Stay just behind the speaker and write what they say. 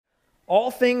All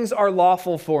things are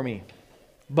lawful for me,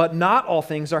 but not all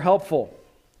things are helpful.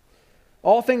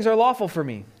 All things are lawful for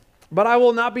me, but I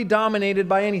will not be dominated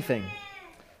by anything.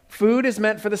 Food is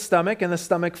meant for the stomach, and the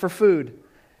stomach for food,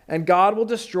 and God will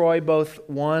destroy both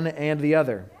one and the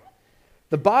other.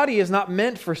 The body is not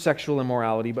meant for sexual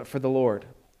immorality, but for the Lord,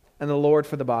 and the Lord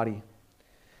for the body.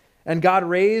 And God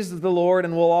raised the Lord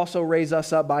and will also raise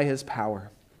us up by his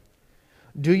power.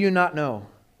 Do you not know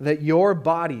that your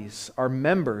bodies are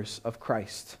members of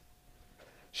Christ?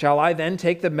 Shall I then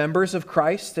take the members of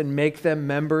Christ and make them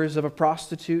members of a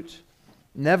prostitute?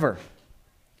 Never.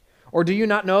 Or do you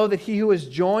not know that he who is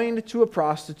joined to a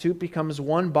prostitute becomes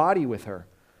one body with her?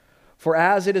 For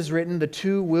as it is written, the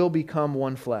two will become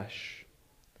one flesh.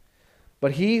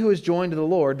 But he who is joined to the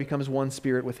Lord becomes one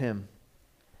spirit with him.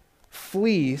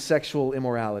 Flee sexual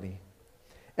immorality.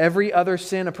 Every other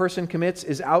sin a person commits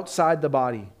is outside the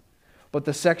body, but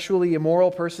the sexually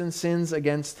immoral person sins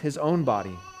against his own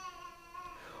body.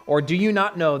 Or do you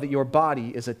not know that your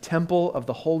body is a temple of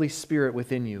the Holy Spirit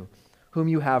within you, whom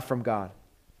you have from God?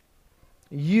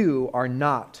 You are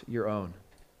not your own,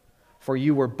 for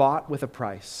you were bought with a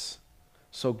price.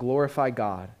 So glorify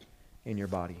God in your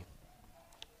body.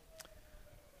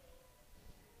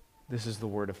 This is the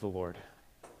word of the Lord.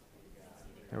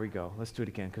 There we go. Let's do it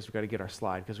again because we've got to get our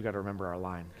slide, because we've got to remember our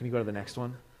line. Can you go to the next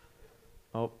one?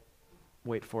 Oh,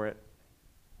 wait for it.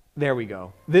 There we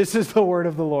go. This is the word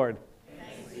of the Lord.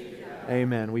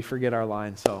 Amen. We forget our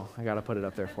line, so I got to put it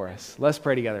up there for us. Let's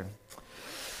pray together.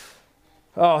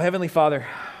 Oh, Heavenly Father,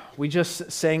 we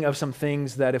just sang of some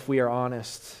things that, if we are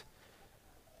honest,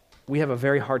 we have a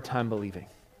very hard time believing.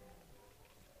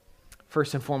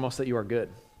 First and foremost, that you are good.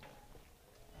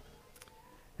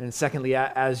 And secondly,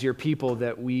 as your people,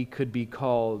 that we could be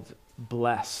called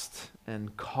blessed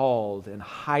and called and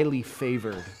highly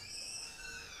favored.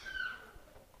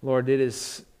 Lord, it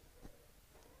is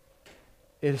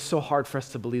so hard for us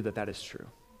to believe that that is true.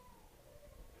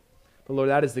 But Lord,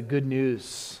 that is the good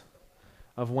news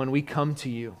of when we come to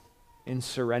you in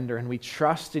surrender and we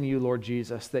trust in you, Lord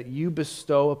Jesus, that you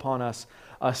bestow upon us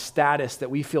a status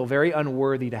that we feel very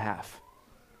unworthy to have.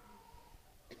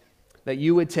 That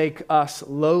you would take us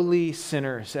lowly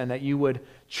sinners and that you would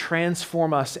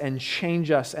transform us and change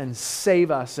us and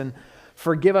save us and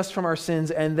forgive us from our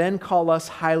sins and then call us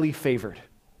highly favored.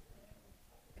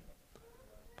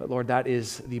 But Lord, that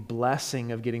is the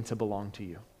blessing of getting to belong to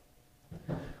you.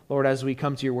 Lord, as we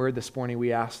come to your word this morning,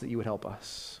 we ask that you would help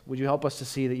us. Would you help us to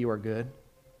see that you are good?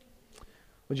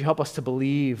 Would you help us to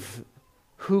believe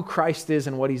who Christ is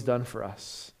and what he's done for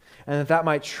us? And that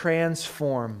might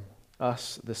transform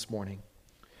us this morning.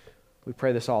 We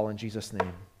pray this all in Jesus'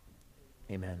 name.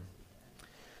 Amen.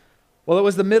 Well, it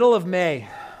was the middle of May.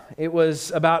 It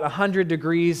was about 100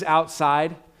 degrees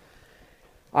outside.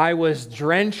 I was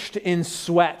drenched in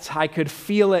sweat. I could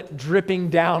feel it dripping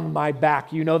down my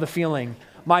back. You know the feeling.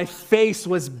 My face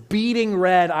was beating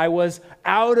red. I was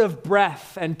out of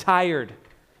breath and tired.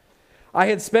 I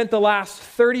had spent the last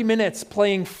 30 minutes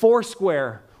playing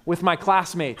Foursquare with my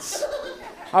classmates.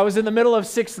 I was in the middle of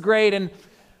 6th grade, and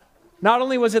not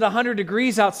only was it 100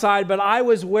 degrees outside, but I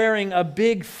was wearing a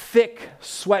big, thick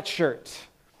sweatshirt.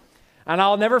 And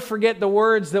I'll never forget the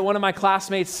words that one of my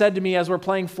classmates said to me as we're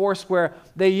playing Foursquare.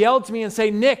 They yelled to me and say,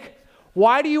 "Nick,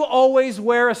 why do you always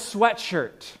wear a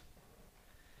sweatshirt?"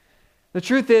 The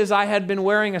truth is, I had been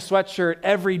wearing a sweatshirt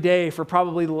every day for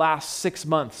probably the last 6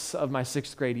 months of my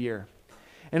 6th grade year.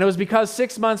 And it was because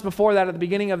 6 months before that, at the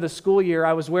beginning of the school year,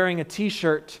 I was wearing a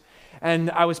t-shirt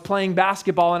and I was playing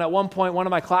basketball. And at one point, one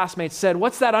of my classmates said,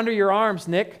 "What's that under your arms,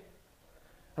 Nick?"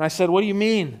 And I said, "What do you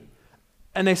mean?"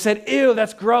 And they said, "Ew,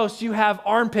 that's gross. You have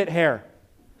armpit hair."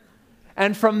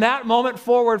 And from that moment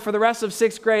forward, for the rest of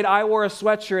 6th grade, I wore a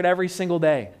sweatshirt every single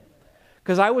day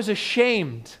because I was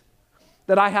ashamed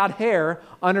that I had hair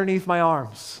underneath my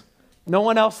arms. No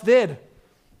one else did.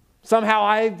 Somehow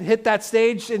I hit that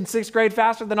stage in 6th grade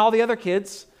faster than all the other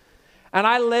kids. And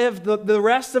I lived the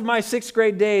rest of my 6th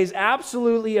grade days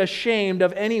absolutely ashamed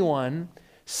of anyone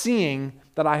seeing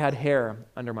that I had hair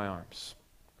under my arms.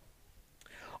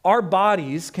 Our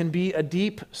bodies can be a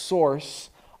deep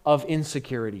source of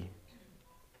insecurity,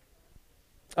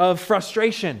 of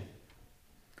frustration,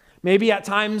 maybe at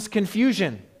times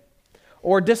confusion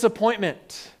or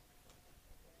disappointment.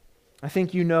 I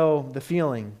think you know the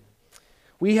feeling.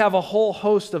 We have a whole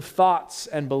host of thoughts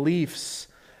and beliefs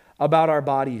about our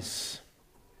bodies.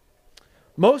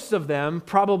 Most of them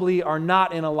probably are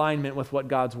not in alignment with what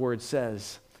God's word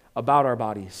says about our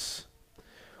bodies.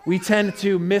 We tend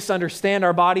to misunderstand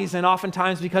our bodies and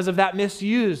oftentimes because of that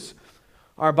misuse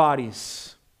our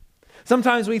bodies.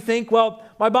 Sometimes we think, well,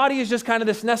 my body is just kind of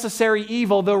this necessary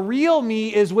evil. The real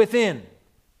me is within,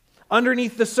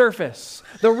 underneath the surface.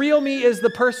 The real me is the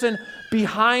person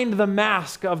behind the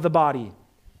mask of the body.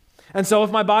 And so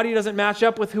if my body doesn't match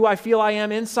up with who I feel I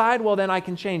am inside, well, then I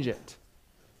can change it.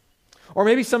 Or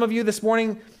maybe some of you this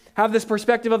morning have this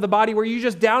perspective of the body where you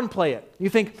just downplay it. You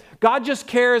think, God just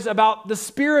cares about the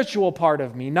spiritual part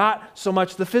of me, not so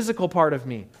much the physical part of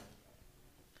me.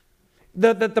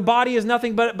 That the body is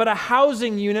nothing but a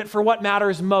housing unit for what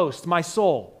matters most, my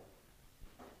soul.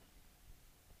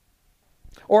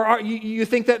 Or you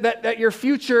think that your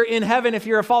future in heaven, if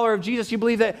you're a follower of Jesus, you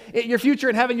believe that your future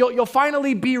in heaven, you'll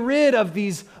finally be rid of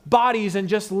these bodies and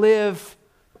just live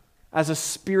as a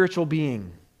spiritual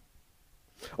being.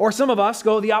 Or some of us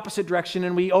go the opposite direction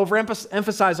and we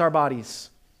overemphasize our bodies.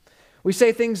 We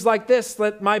say things like this,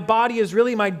 that my body is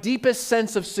really my deepest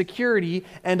sense of security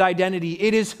and identity.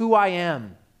 It is who I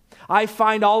am. I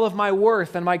find all of my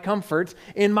worth and my comfort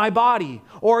in my body.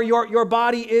 Or your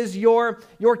body is your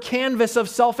canvas of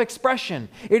self-expression.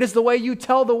 It is the way you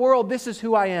tell the world, this is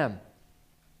who I am.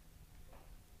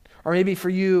 Or maybe for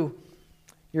you,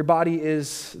 your body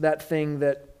is that thing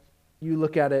that you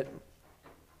look at it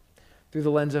through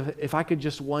the lens of, if I could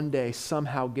just one day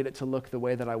somehow get it to look the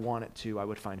way that I want it to, I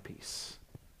would find peace.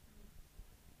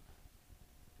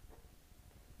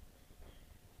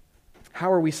 How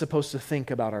are we supposed to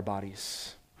think about our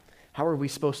bodies? How are we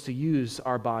supposed to use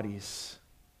our bodies?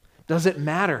 Does it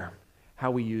matter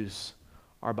how we use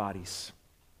our bodies?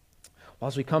 Well,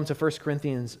 as we come to 1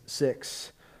 Corinthians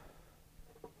 6,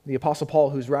 the Apostle Paul,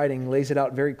 who's writing, lays it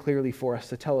out very clearly for us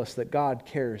to tell us that God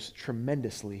cares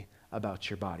tremendously about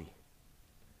your body.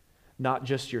 Not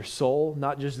just your soul,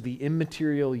 not just the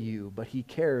immaterial you, but he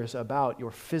cares about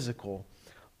your physical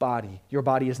body. Your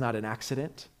body is not an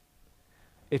accident.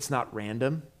 It's not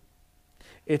random.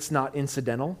 It's not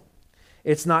incidental.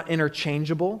 It's not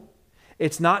interchangeable.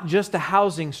 It's not just a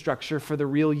housing structure for the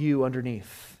real you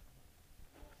underneath.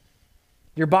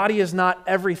 Your body is not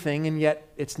everything, and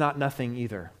yet it's not nothing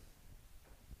either.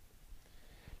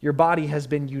 Your body has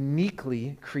been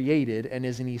uniquely created and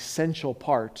is an essential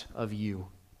part of you.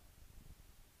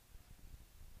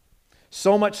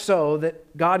 So much so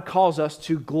that God calls us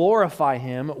to glorify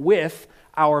him with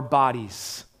our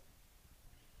bodies.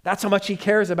 That's how much he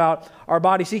cares about our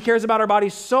bodies. He cares about our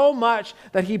bodies so much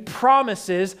that he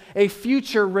promises a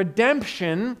future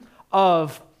redemption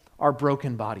of our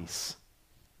broken bodies.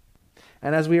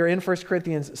 And as we are in 1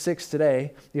 Corinthians 6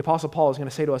 today, the Apostle Paul is going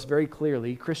to say to us very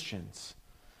clearly, Christians,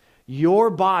 your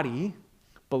body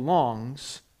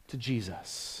belongs to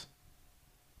Jesus.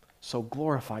 So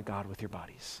glorify God with your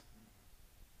bodies.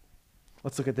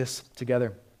 Let's look at this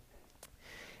together.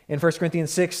 In 1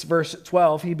 Corinthians 6, verse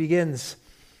 12, he begins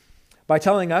by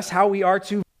telling us how we are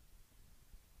to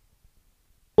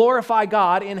glorify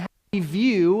God in how we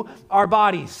view our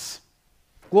bodies.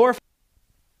 Glorify.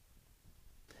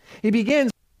 He begins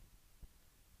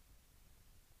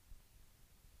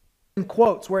in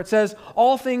quotes where it says,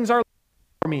 all things are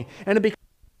for me. And it becomes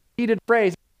a repeated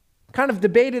phrase. Kind of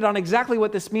debated on exactly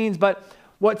what this means, but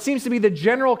what seems to be the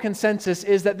general consensus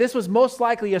is that this was most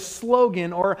likely a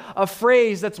slogan or a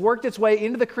phrase that's worked its way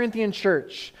into the Corinthian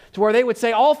church to where they would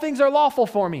say, all things are lawful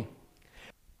for me.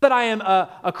 That I am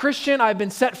a Christian, I've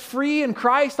been set free in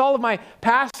Christ, all of my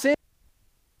past sin,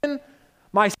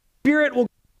 my spirit will go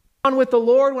on with the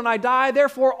Lord when I die,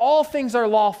 therefore all things are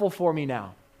lawful for me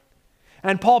now.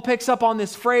 And Paul picks up on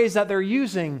this phrase that they're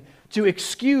using to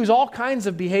excuse all kinds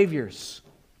of behaviors.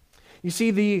 You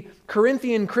see, the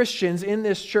Corinthian Christians in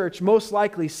this church most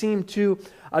likely seem to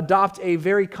adopt a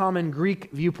very common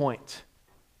Greek viewpoint,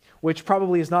 which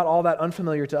probably is not all that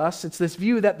unfamiliar to us. It's this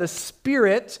view that the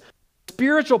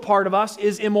spiritual part of us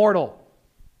is immortal.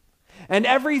 And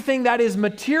everything that is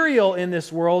material in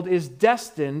this world is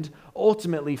destined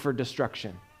ultimately for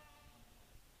destruction.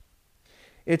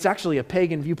 It's actually a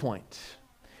pagan viewpoint.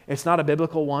 It's not a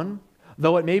biblical one.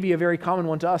 Though it may be a very common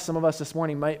one to us, some of us this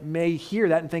morning may hear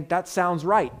that and think that sounds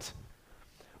right.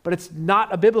 But it's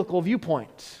not a biblical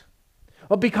viewpoint.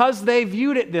 But because they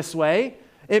viewed it this way,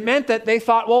 it meant that they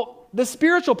thought, well, the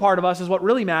spiritual part of us is what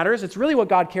really matters. It's really what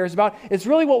God cares about. It's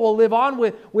really what we'll live on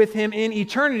with him in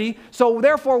eternity. So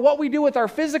therefore, what we do with our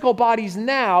physical bodies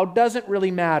now doesn't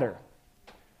really matter.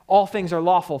 All things are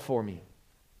lawful for me.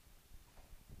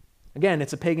 Again,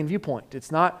 it's a pagan viewpoint.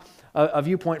 It's not a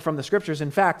viewpoint from the Scriptures. In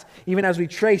fact, even as we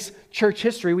trace church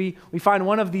history, we find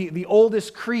one of the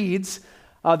oldest creeds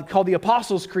called the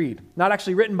Apostles' Creed. Not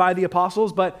actually written by the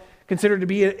apostles, but considered to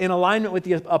be in alignment with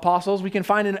the apostles. We can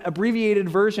find an abbreviated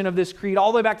version of this creed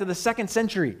all the way back to the 2nd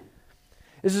century.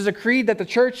 This is a creed that the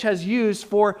church has used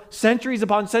for centuries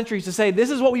upon centuries to say,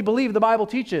 this is what we believe the Bible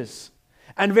teaches.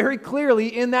 And very clearly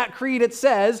in that creed it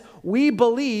says, we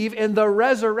believe in the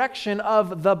resurrection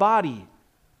of the body.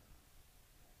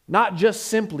 Not just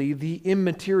simply the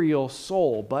immaterial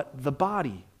soul, but the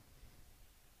body.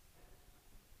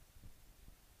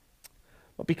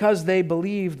 But because they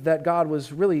believed that God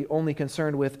was really only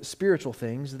concerned with spiritual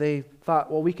things, they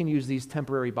thought, well, we can use these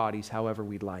temporary bodies however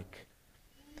we'd like.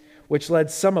 Which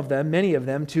led some of them, many of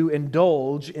them, to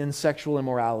indulge in sexual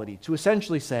immorality, to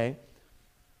essentially say,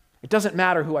 it doesn't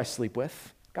matter who I sleep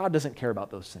with. God doesn't care about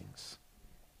those things.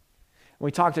 And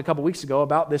we talked a couple weeks ago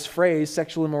about this phrase,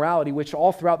 sexual immorality, which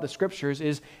all throughout the scriptures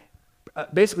is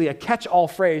basically a catch-all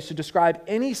phrase to describe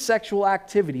any sexual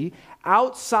activity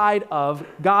outside of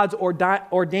God's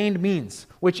ordained means,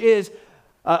 which is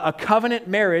a covenant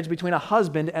marriage between a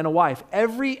husband and a wife.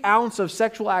 Every ounce of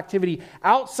sexual activity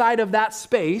outside of that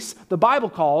space, the Bible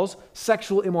calls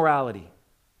sexual immorality.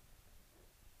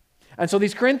 And so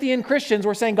these Corinthian Christians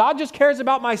were saying, God just cares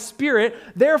about my spirit,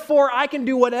 therefore I can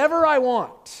do whatever I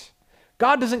want.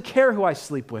 God doesn't care who I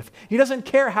sleep with. He doesn't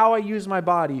care how I use my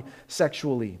body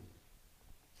sexually.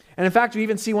 And in fact, we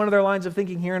even see one of their lines of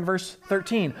thinking here in verse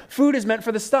 13. Food is meant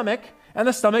for the stomach, and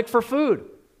the stomach for food.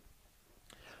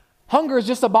 Hunger is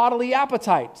just a bodily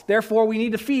appetite. Therefore, we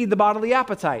need to feed the bodily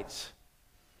appetite.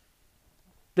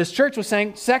 This church was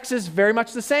saying sex is very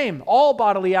much the same. All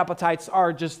bodily appetites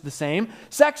are just the same.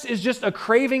 Sex is just a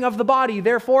craving of the body.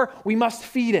 Therefore, we must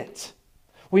feed it.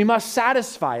 We must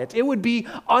satisfy it. It would be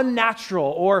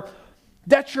unnatural or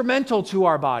detrimental to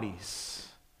our bodies.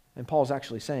 And Paul's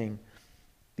actually saying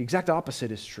the exact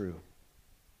opposite is true.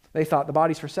 They thought the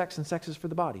body's for sex and sex is for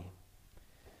the body.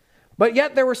 But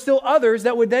yet there were still others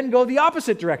that would then go the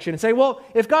opposite direction and say, well,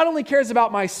 if God only cares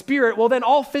about my spirit, well, then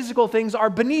all physical things are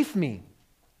beneath me.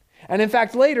 And in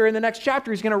fact, later in the next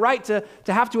chapter, he's going to write to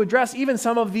have to address even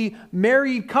some of the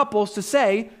married couples to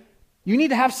say, you need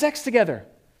to have sex together.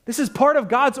 This is part of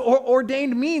God's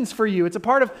ordained means for you. It's a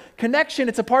part of connection.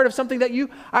 It's a part of something that you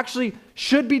actually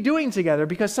should be doing together,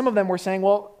 because some of them were saying,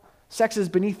 well, sex is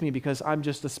beneath me because I'm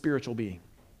just a spiritual being.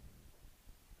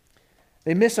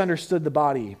 They misunderstood the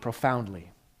body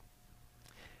profoundly.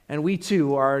 And we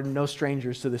too are no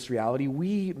strangers to this reality.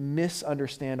 We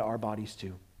misunderstand our bodies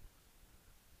too.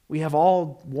 We have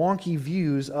all wonky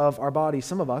views of our bodies.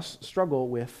 Some of us struggle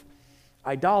with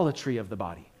idolatry of the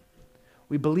body.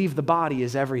 We believe the body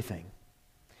is everything.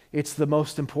 It's the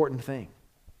most important thing.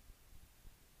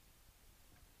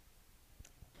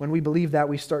 When we believe that,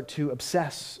 we start to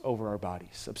obsess over our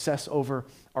bodies, obsess over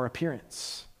our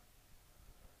appearance.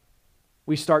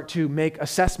 We start to make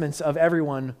assessments of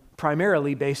everyone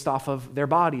primarily based off of their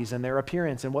bodies and their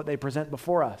appearance and what they present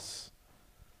before us.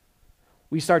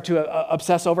 We start to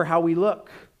obsess over how we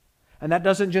look. And that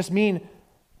doesn't just mean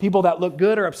people that look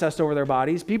good are obsessed over their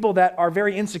bodies. People that are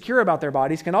very insecure about their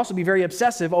bodies can also be very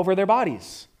obsessive over their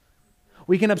bodies.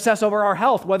 We can obsess over our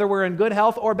health, whether we're in good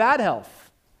health or bad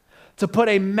health. To put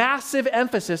a massive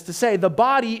emphasis to say the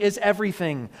body is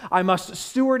everything. I must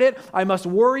steward it. I must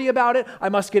worry about it. I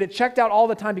must get it checked out all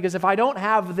the time, because if I don't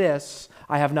have this,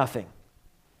 I have nothing.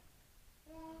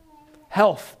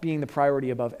 Health being the priority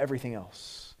above everything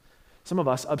else. Some of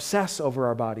us obsess over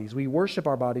our bodies. We worship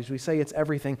our bodies. We say it's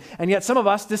everything. And yet some of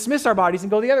us dismiss our bodies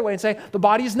and go the other way and say the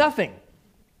body is nothing.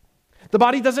 The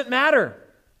body doesn't matter.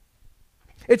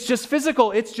 It's just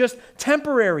physical. It's just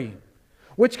temporary,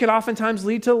 which can oftentimes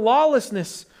lead to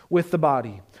lawlessness with the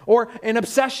body, or an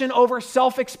obsession over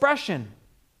self-expression,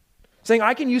 saying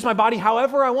I can use my body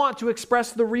however I want to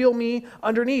express the real me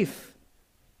underneath,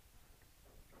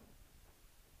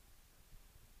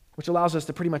 which allows us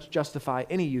to pretty much justify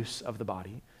any use of the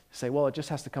body, say, well, it just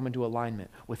has to come into alignment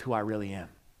with who I really am.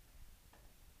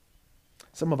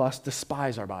 Some of us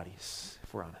despise our bodies,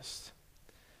 if we're honest.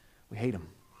 We hate them.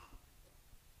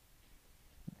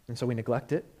 And so we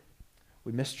neglect it.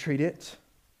 We mistreat it.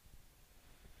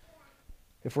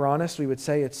 If we're honest, we would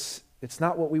say it's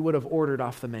not what we would have ordered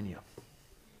off the menu.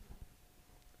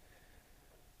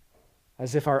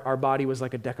 As if our body was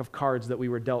like a deck of cards that we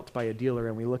were dealt by a dealer,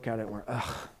 and we look at it and we're,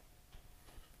 ugh,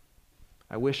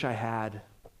 I wish I had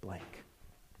blank.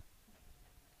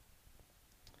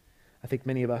 I think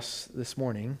many of us this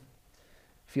morning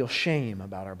feel shame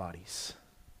about our bodies.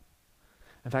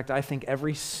 In fact, I think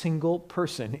every single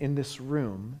person in this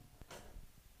room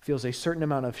feels a certain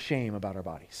amount of shame about our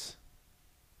bodies.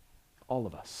 All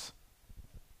of us.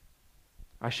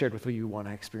 I shared with you one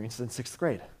I experienced in 6th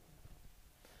grade.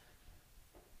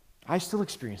 I still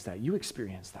experience that. You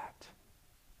experience that.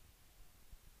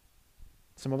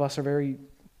 Some of us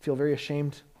feel very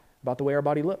ashamed about the way our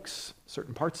body looks,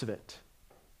 certain parts of it.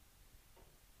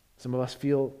 Some of us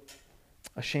feel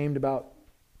ashamed about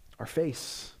our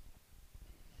face,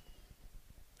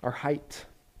 our height,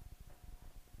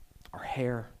 our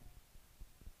hair,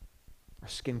 our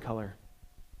skin color.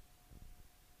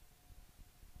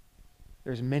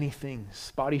 There's many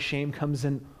things. Body shame comes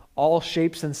in all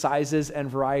shapes and sizes and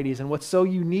varieties. And what's so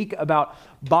unique about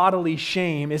bodily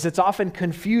shame is it's often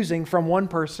confusing from one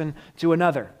person to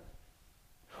another.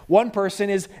 One person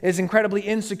is incredibly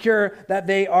insecure that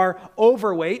they are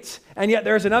overweight, and yet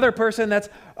there's another person that's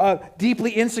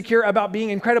deeply insecure about being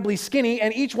incredibly skinny,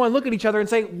 and each one look at each other and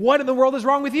say, what in the world is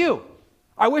wrong with you?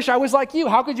 I wish I was like you.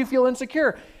 How could you feel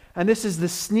insecure? And this is the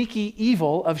sneaky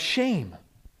evil of shame.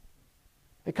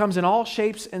 It comes in all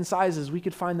shapes and sizes. We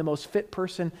could find the most fit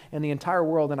person in the entire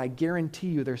world, and I guarantee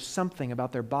you there's something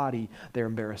about their body they're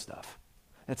embarrassed of.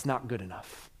 That's not good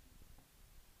enough.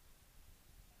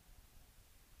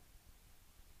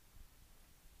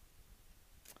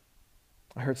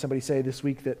 I heard somebody say this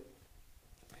week that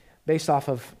based off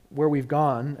of where we've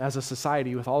gone as a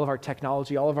society with all of our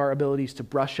technology, all of our abilities to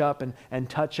brush up and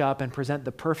touch up and present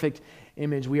the perfect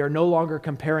image, we are no longer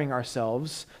comparing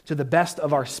ourselves to the best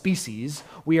of our species.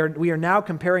 We are now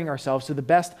comparing ourselves to the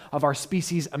best of our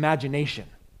species' imagination.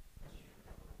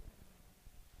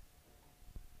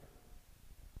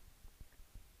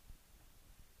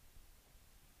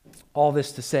 All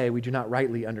this to say, we do not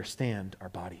rightly understand our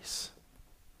bodies.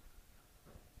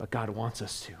 But God wants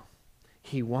us to.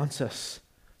 He wants us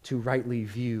to rightly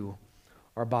view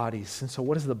our bodies. And so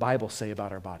what does the Bible say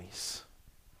about our bodies?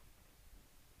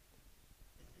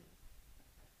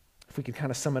 If we could kind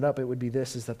of sum it up, it would be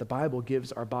this, is that the Bible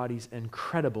gives our bodies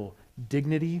incredible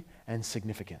dignity and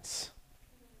significance.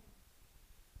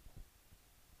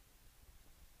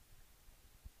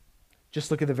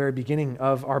 Just look at the very beginning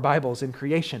of our Bibles in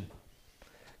creation.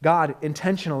 God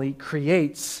intentionally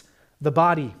creates the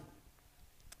body.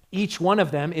 Each one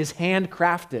of them is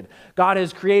handcrafted. God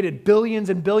has created billions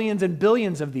and billions and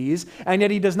billions of these, and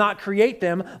yet He does not create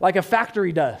them like a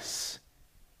factory does.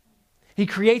 He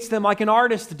creates them like an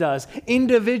artist does,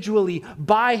 individually,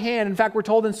 by hand. In fact, we're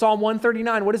told in Psalm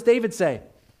 139, what does David say?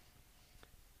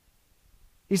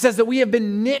 He says that we have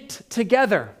been knit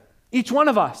together. Each one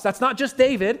of us, that's not just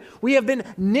David, we have been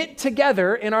knit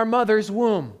together in our mother's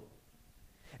womb.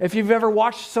 If you've ever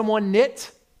watched someone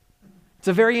knit, it's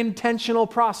a very intentional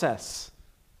process.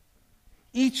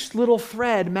 Each little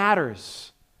thread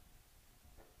matters.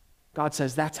 God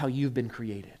says that's how you've been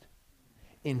created.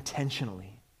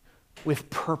 Intentionally.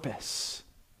 With purpose.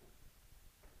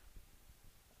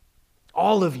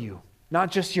 All of you.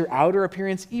 Not just your outer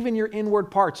appearance, even your inward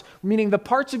parts. Meaning the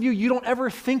parts of you you don't ever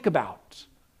think about.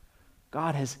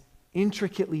 God has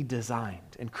intricately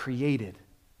designed and created.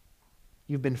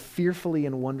 You've been fearfully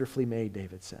and wonderfully made,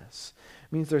 David says.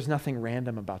 It means there's nothing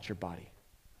random about your body.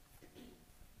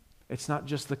 It's not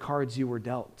just the cards you were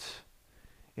dealt.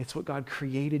 It's what God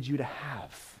created you to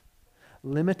have.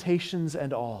 Limitations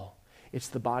and all. It's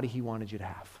the body He wanted you to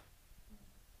have.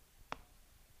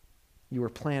 You were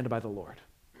planned by the Lord.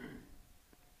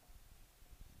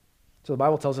 So the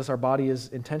Bible tells us our body is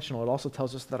intentional. It also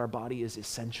tells us that our body is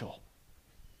essential.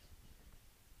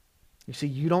 You see,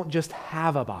 you don't just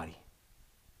have a body.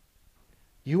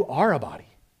 You are a body.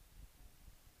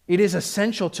 It is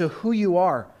essential to who you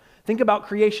are. Think about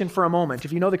creation for a moment.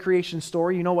 If you know the creation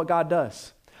story, you know what God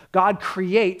does. God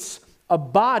creates a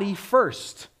body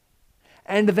first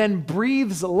and then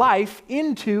breathes life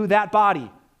into that body.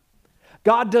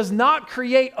 God does not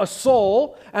create a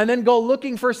soul and then go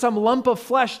looking for some lump of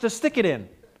flesh to stick it in.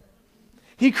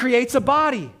 He creates a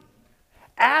body.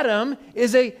 Adam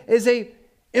is a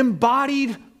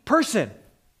embodied person.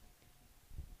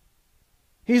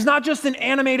 He's not just an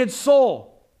animated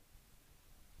soul.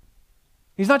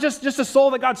 He's not just a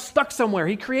soul that got stuck somewhere.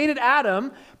 He created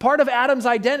Adam. Part of Adam's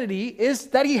identity is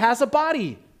that he has a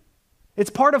body. It's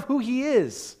part of who he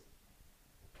is.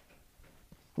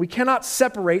 We cannot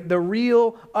separate the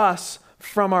real us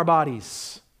from our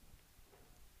bodies.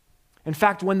 In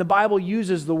fact, when the Bible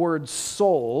uses the word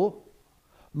soul,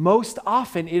 most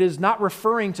often it is not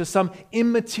referring to some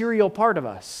immaterial part of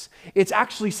us. It's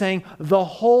actually saying the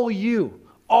whole you,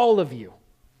 all of you.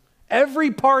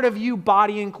 Every part of you,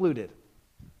 body included.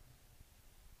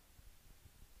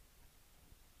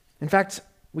 In fact,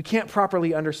 we can't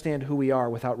properly understand who we are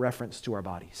without reference to our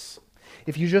bodies.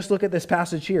 If you just look at this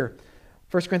passage here,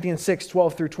 1 Corinthians 6,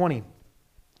 12 through 20.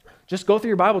 Just go through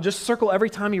your Bible. Just circle every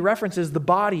time he references the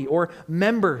body or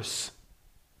members.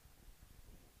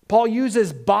 Paul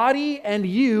uses body and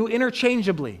you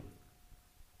interchangeably.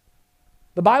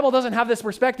 The Bible doesn't have this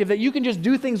perspective that you can just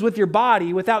do things with your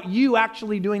body without you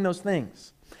actually doing those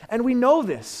things. And we know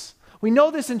this. We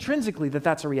know this intrinsically that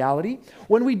that's a reality.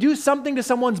 When we do something to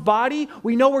someone's body,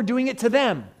 we know we're doing it to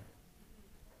them.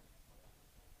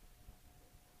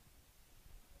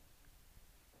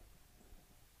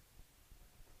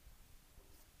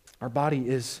 Our body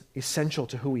is essential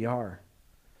to who we are.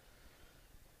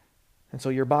 And so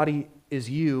your body is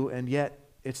you, and yet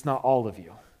it's not all of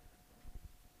you.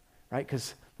 Right?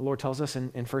 Because the Lord tells us in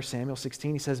 1 Samuel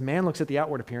 16, he says, man looks at the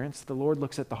outward appearance, the Lord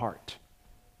looks at the heart.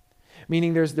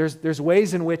 Meaning there's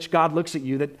ways in which God looks at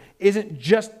you that isn't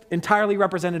just entirely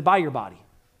represented by your body.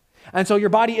 And so your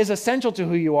body is essential to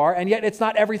who you are, and yet it's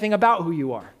not everything about who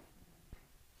you are.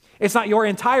 It's not your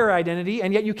entire identity,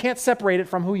 and yet you can't separate it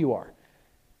from who you are.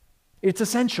 It's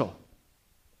essential.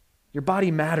 Your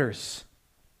body matters.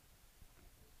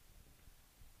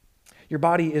 Your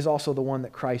body is also the one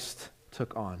that Christ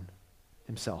took on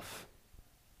himself.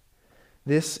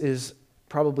 This is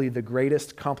probably the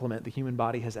greatest compliment the human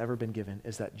body has ever been given,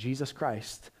 is that Jesus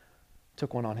Christ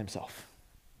took one on himself.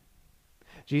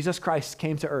 Jesus Christ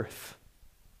came to earth,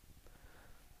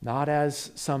 not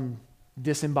as some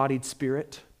disembodied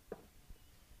spirit,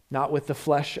 not with the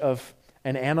flesh of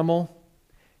an animal.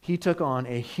 He took on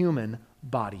a human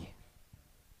body.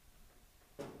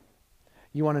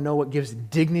 You want to know what gives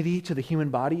dignity to the human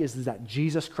body is that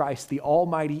Jesus Christ, the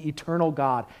almighty, eternal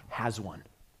God, has one.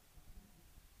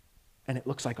 And it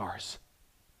looks like ours.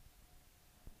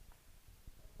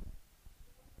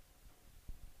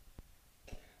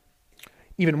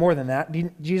 Even more than that,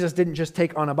 Jesus didn't just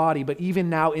take on a body, but even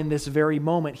now in this very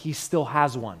moment, he still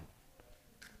has one.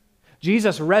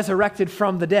 Jesus resurrected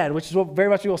from the dead, which is what very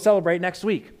much we will celebrate next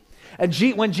week. And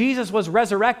when Jesus was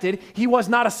resurrected, he was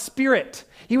not a spirit.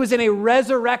 He was in a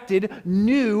resurrected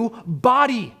new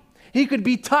body. He could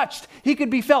be touched. He could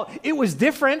be felt. It was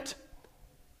different.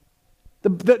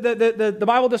 The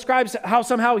Bible describes how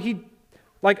somehow he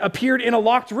appeared in a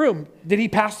locked room. Did he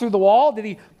pass through the wall? Did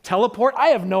he teleport? I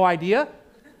have no idea.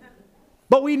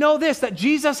 But we know this, that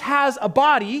Jesus has a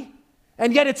body,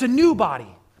 and yet it's a new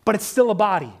body, but it's still a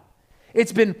body.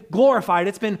 It's been glorified,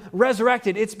 it's been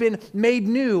resurrected, it's been made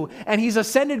new, and he's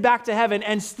ascended back to heaven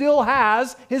and still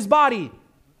has his body.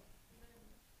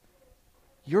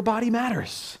 Your body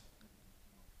matters.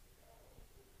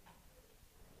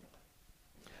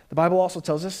 The Bible also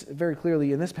tells us very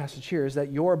clearly in this passage here is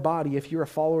that your body, if you're a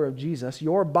follower of Jesus,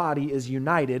 your body is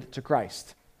united to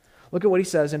Christ. Look at what he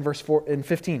says in verse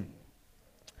 15.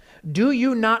 Do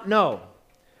you not know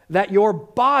that your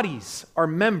bodies are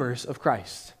members of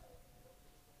Christ?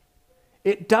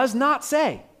 It does not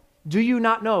say, do you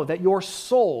not know that your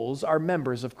souls are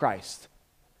members of Christ?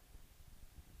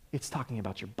 It's talking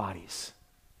about your bodies.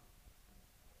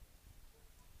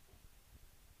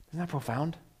 Isn't that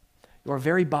profound? Your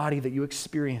very body that you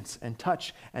experience and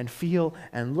touch and feel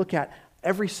and look at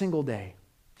every single day.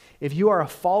 If you are a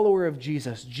follower of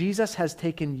Jesus, Jesus has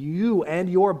taken you and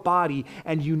your body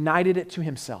and united it to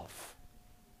himself.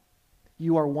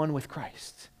 You are one with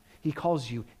Christ. He calls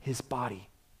you his body.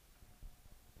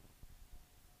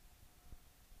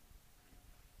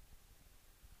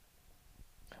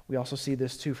 We also see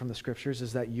this too from the scriptures,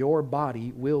 is that your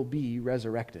body will be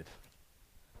resurrected.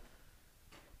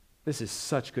 This is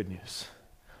such good news.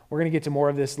 We're going to get to more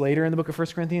of this later in the book of 1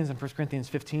 Corinthians and 1 Corinthians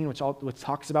 15, which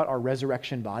talks about our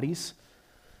resurrection bodies.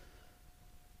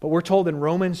 But we're told in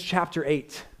Romans chapter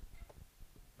 8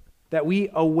 that we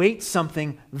await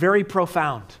something very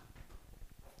profound.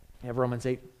 You have Romans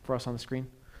 8 for us on the screen?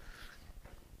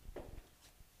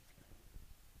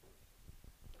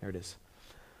 There it is.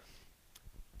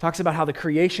 Talks about how the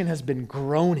creation has been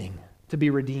groaning to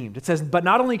be redeemed. It says, but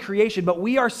not only creation, but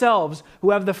we ourselves who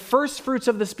have the first fruits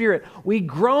of the Spirit, we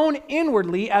groan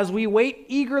inwardly as we wait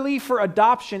eagerly for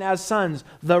adoption as sons,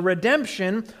 the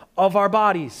redemption of our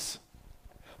bodies.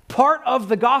 Part of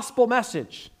the gospel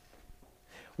message.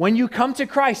 When you come to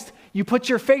Christ, you put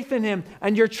your faith in him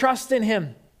and your trust in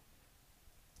him.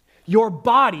 Your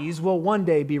bodies will one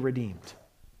day be redeemed.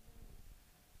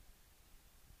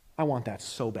 I want that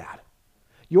so bad.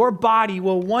 Your body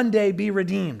will one day be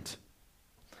redeemed.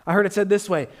 I heard it said this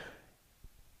way.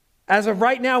 As of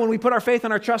right now, when we put our faith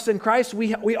and our trust in Christ,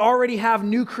 we already have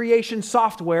new creation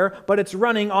software, but it's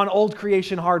running on old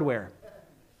creation hardware.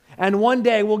 And one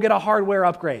day we'll get a hardware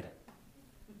upgrade.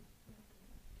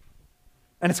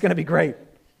 And it's going to be great.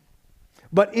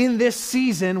 But in this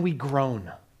season, we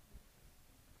groan.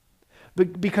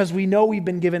 Because we know we've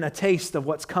been given a taste of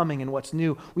what's coming and what's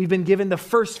new. We've been given the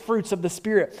first fruits of the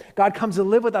Spirit. God comes to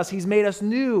live with us. He's made us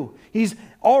new. He's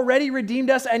already redeemed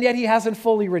us, and yet he hasn't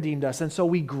fully redeemed us. And so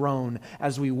we groan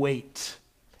as we wait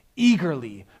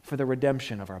eagerly for the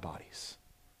redemption of our bodies.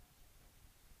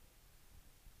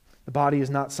 The body is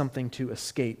not something to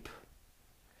escape.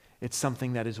 It's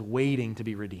something that is waiting to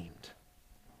be redeemed.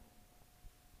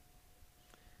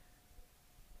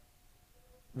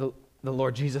 The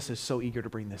Lord Jesus is so eager to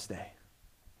bring this day.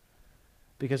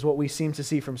 Because what we seem to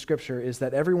see from Scripture is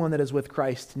that everyone that is with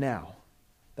Christ now,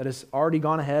 that has already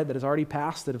gone ahead, that has already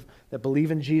passed, that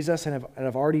believe in Jesus and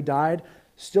have already died,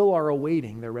 still are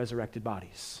awaiting their resurrected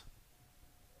bodies.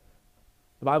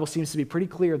 The Bible seems to be pretty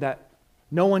clear that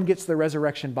no one gets their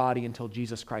resurrection body until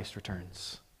Jesus Christ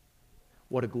returns.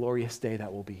 What a glorious day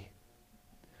that will be,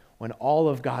 when all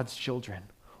of God's children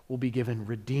will be given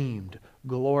redeemed,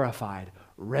 glorified,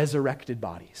 resurrected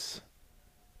bodies.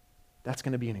 That's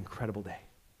going to be an incredible day.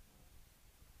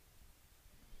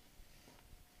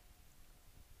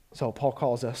 So Paul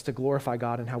calls us to glorify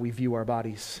God in how we view our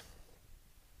bodies.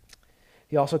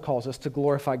 He also calls us to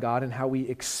glorify God in how we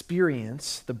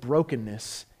experience the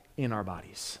brokenness in our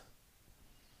bodies.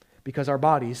 Because our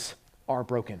bodies are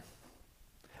broken.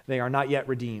 They are not yet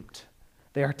redeemed.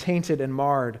 They are tainted and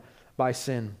marred by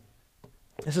sin.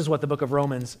 This is what the book of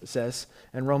Romans says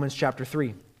in Romans chapter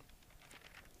 3.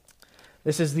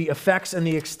 This is the effects and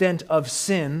the extent of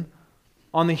sin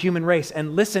on the human race.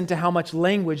 And listen to how much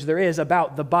language there is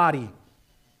about the body.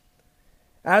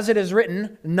 As it is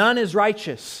written, none is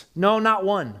righteous. No, not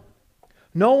one.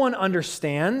 No one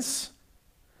understands.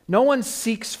 No one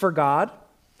seeks for God.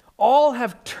 All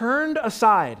have turned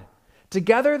aside.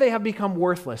 Together they have become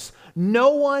worthless. No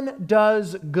one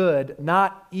does good,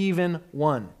 not even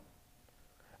one.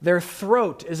 Their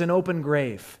throat is an open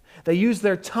grave. They use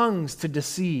their tongues to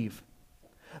deceive.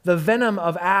 The venom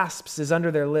of asps is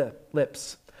under their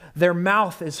lips. Their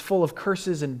mouth is full of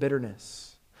curses and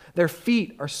bitterness. Their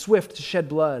feet are swift to shed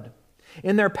blood.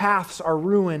 In their paths are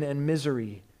ruin and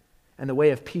misery, and the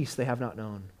way of peace they have not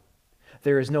known.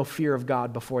 There is no fear of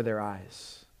God before their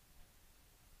eyes.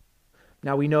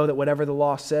 Now we know that whatever the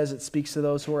law says, it speaks to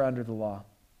those who are under the law,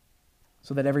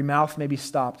 so that every mouth may be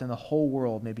stopped and the whole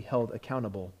world may be held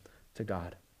accountable to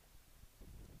God.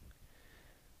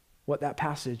 What that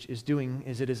passage is doing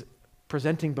is it is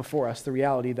presenting before us the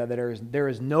reality that there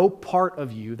is no part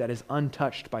of you that is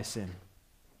untouched by sin.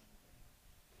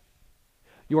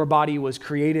 Your body was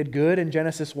created good in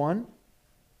Genesis 1.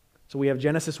 So we have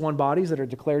Genesis 1 bodies that are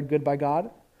declared good by God.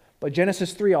 But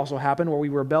Genesis 3 also happened where we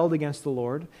rebelled against the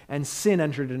Lord and sin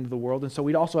entered into the world. And so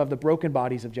we'd also have the broken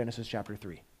bodies of Genesis chapter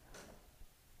 3.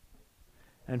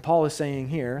 And Paul is saying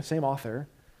here, same author,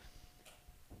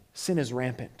 sin is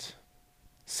rampant.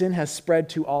 Sin has spread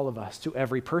to all of us, to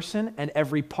every person and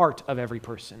every part of every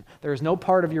person. There is no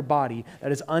part of your body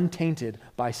that is untainted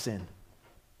by sin.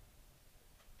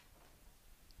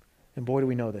 And boy, do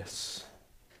we know this.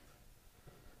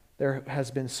 There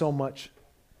has been so much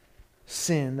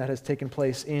sin that has taken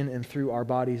place in and through our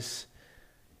bodies.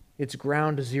 It's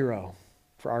ground zero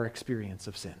for our experience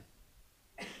of sin.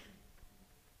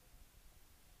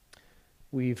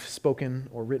 We've spoken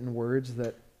or written words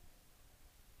that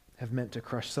have meant to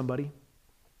crush somebody.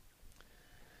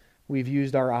 We've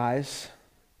used our eyes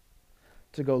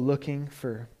to go looking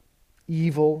for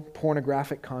evil,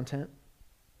 pornographic content.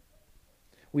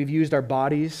 We've used our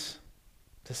bodies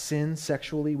to sin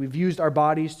sexually. We've used our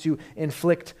bodies to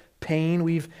inflict pain.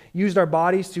 We've used our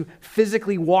bodies to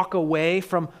physically walk away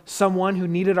from someone who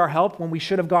needed our help when we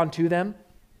should have gone to them.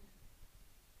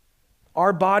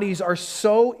 Our bodies are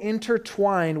so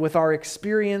intertwined with our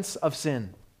experience of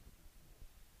sin.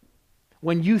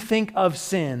 When you think of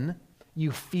sin,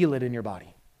 you feel it in your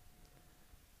body.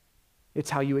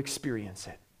 It's how you experience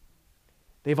it.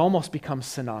 They've almost become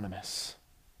synonymous.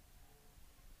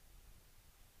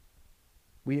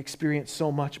 We experience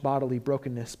so much bodily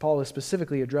brokenness. Paul is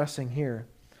specifically addressing here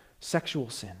sexual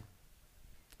sin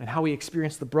and how we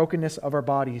experience the brokenness of our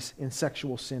bodies in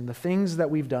sexual sin, the things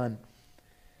that we've done.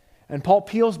 And Paul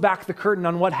peels back the curtain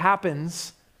on what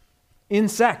happens in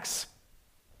sex,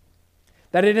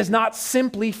 that it is not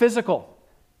simply physical.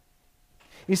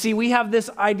 You see, we have this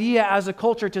idea as a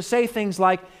culture to say things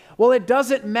like, well, it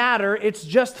doesn't matter, it's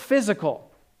just physical.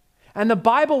 And the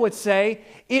Bible would say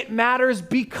it matters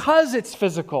because it's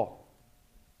physical.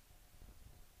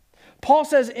 Paul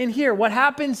says in here, what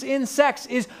happens in sex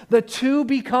is the two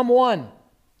become one,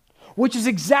 which is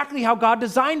exactly how God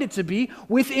designed it to be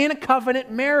within a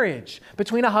covenant marriage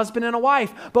between a husband and a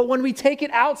wife. But when we take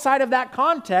it outside of that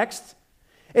context,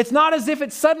 it's not as if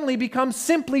it suddenly becomes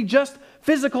simply just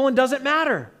physical and doesn't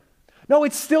matter. No,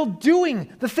 it's still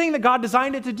doing the thing that God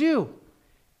designed it to do.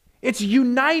 It's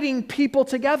uniting people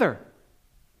together.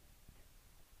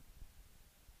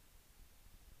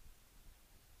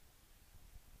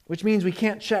 Which means we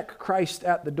can't check Christ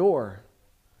at the door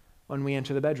when we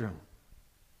enter the bedroom.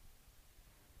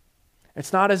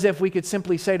 It's not as if we could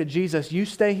simply say to Jesus, you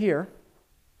stay here.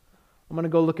 I'm going to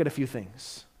go look at a few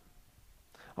things.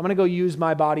 I'm going to go use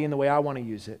my body in the way I want to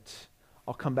use it.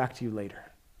 I'll come back to you later.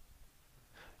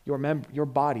 Your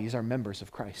bodies are members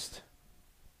of Christ.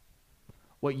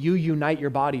 What you unite your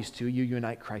bodies to, you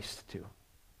unite Christ to.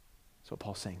 That's what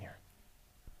Paul's saying here.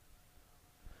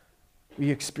 We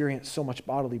experience so much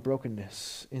bodily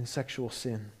brokenness in sexual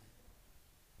sin.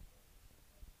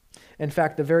 In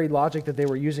fact, the very logic that they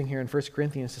were using here in 1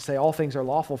 Corinthians to say all things are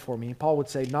lawful for me, Paul would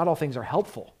say not all things are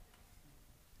helpful.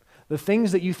 The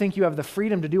things that you think you have the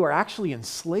freedom to do are actually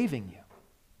enslaving you.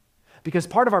 Because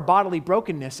part of our bodily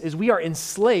brokenness is we are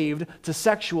enslaved to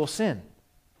sexual sin.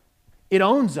 It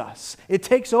owns us. It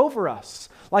takes over us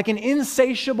like an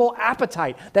insatiable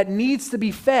appetite that needs to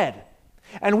be fed.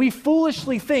 And we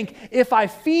foolishly think, if I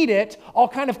feed it, I'll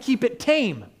kind of keep it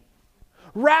tame.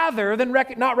 Rather than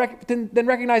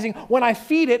recognizing when I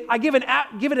feed it, I give it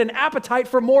an appetite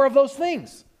for more of those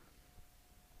things.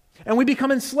 And we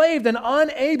become enslaved and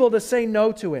unable to say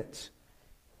no to it.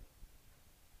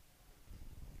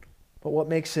 But what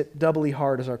makes it doubly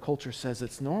hard is our culture says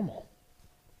it's normal.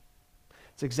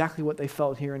 It's exactly what they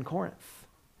felt here in Corinth.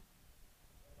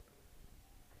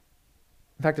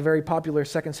 In fact, a very popular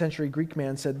 2nd century Greek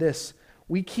man said this: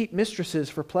 we keep mistresses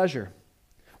for pleasure.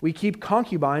 We keep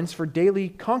concubines for daily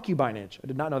concubinage. I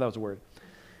did not know that was a word.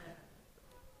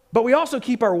 But we also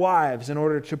keep our wives in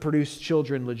order to produce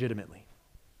children legitimately.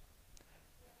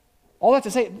 All that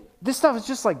to say, this stuff is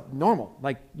just like normal.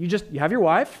 Like you have your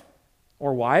wife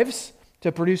or wives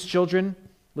to produce children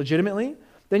legitimately.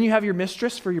 Then you have your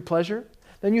mistress for your pleasure.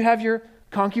 Then you have your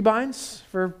concubines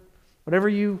for whatever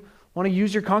you want to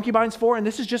use your concubines for. And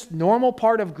this is just normal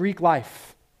part of Greek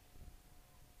life.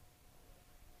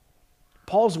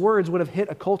 Paul's words would have hit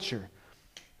a culture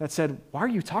that said, why are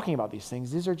you talking about these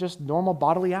things? These are just normal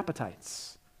bodily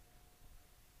appetites.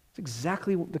 It's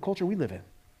exactly the culture we live in. It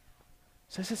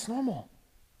says it's normal.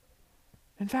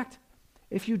 In fact,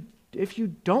 if you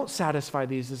don't satisfy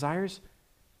these desires,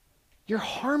 you're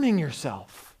harming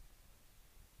yourself.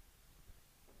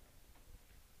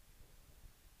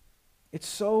 It's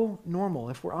so normal,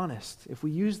 if we're honest. If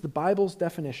we use the Bible's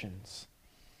definitions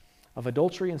of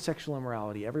adultery and sexual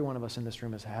immorality, every one of us in this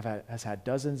room has had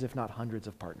dozens, if not hundreds,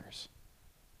 of partners.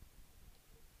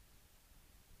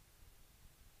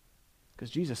 Because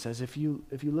Jesus says if you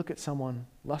look at someone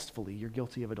lustfully, you're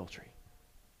guilty of adultery.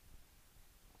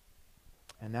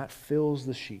 And that fills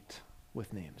the sheet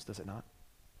with names, does it not?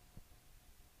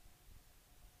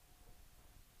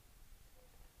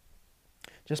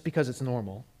 Just because it's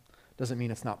normal doesn't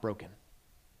mean it's not broken.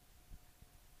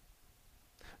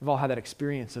 We've all had that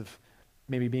experience of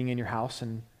maybe being in your house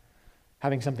and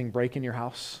having something break in your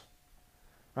house,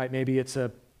 right? Maybe it's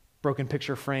a broken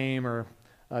picture frame or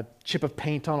a chip of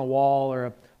paint on a wall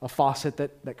or a faucet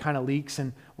that kind of leaks.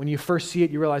 And when you first see it,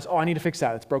 you realize, oh, I need to fix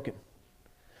that. It's broken.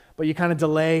 But you kind of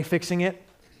delay fixing it.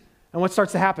 And what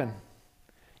starts to happen?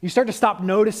 You start to stop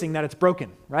noticing that it's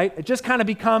broken, right? It just kind of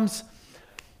becomes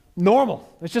normal.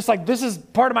 It's just like, this is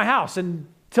part of my house. And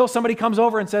until somebody comes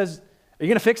over and says, are you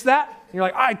going to fix that? And you're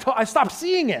like, I stopped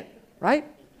seeing it, right?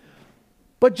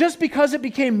 But just because it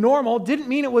became normal didn't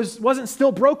mean it wasn't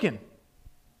still broken.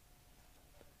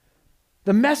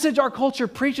 The message our culture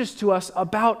preaches to us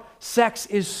about sex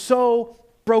is so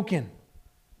broken.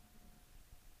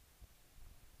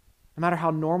 No matter how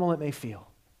normal it may feel,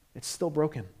 it's still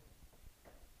broken.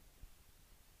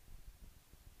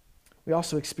 We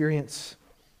also experience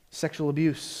sexual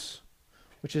abuse,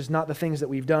 which is not the things that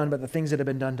we've done, but the things that have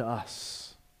been done to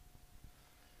us.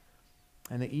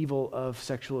 And the evil of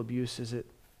sexual abuse is it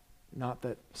not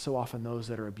that so often those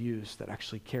that are abused that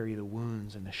actually carry the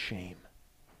wounds and the shame.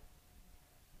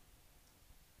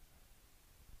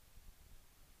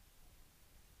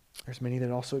 There's many that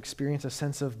also experience a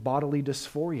sense of bodily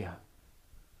dysphoria,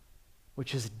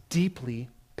 which is deeply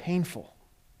painful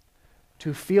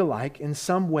to feel like, in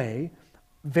some way,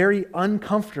 very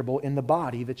uncomfortable in the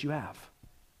body that you have.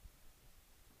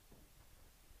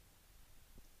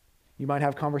 You might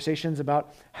have conversations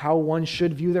about how one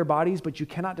should view their bodies, but you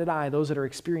cannot deny those that are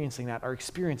experiencing that are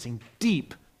experiencing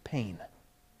deep pain.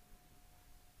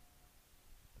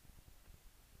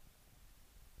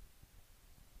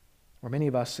 Or many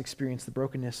of us experience the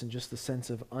brokenness and just the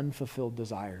sense of unfulfilled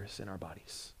desires in our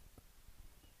bodies.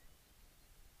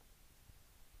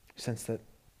 Sense that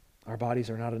our bodies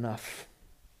are not enough.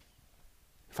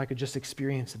 If I could just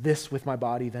experience this with my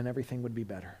body, then everything would be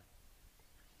better.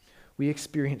 We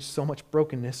experience so much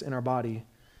brokenness in our body.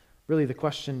 Really, the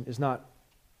question is not,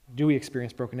 do we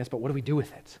experience brokenness, but what do we do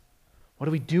with it? What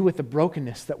do we do with the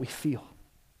brokenness that we feel?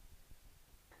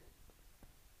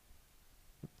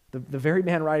 The very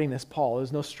man writing this, Paul,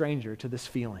 is no stranger to this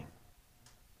feeling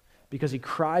because he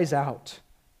cries out.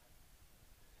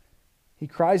 He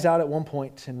cries out at one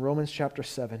point in Romans chapter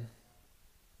 7.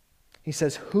 He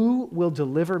says, "Who will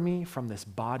deliver me from this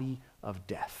body of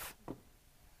death?"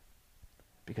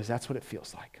 Because that's what it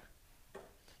feels like.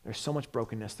 There's so much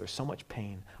brokenness. There's so much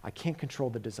pain. I can't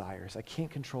control the desires. I can't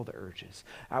control the urges.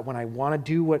 When I want to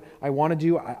do what I want to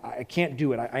do, I can't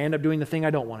do it. I end up doing the thing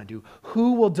I don't want to do.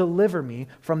 Who will deliver me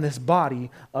from this body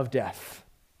of death?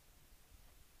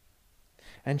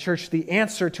 And church, the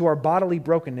answer to our bodily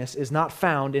brokenness is not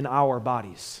found in our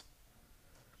bodies.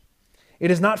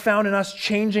 It is not found in us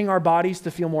changing our bodies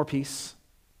to feel more peace.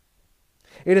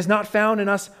 It is not found in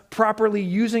us properly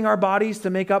using our bodies to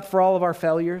make up for all of our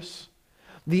failures.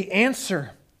 The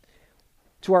answer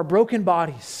to our broken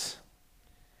bodies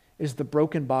is the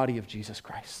broken body of Jesus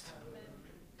Christ.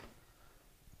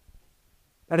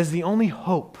 That is the only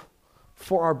hope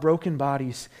for our broken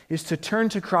bodies, is to turn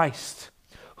to Christ,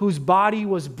 whose body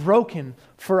was broken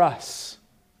for us,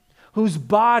 whose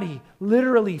body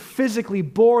literally, physically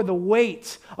bore the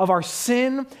weight of our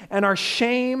sin and our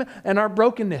shame and our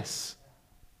brokenness,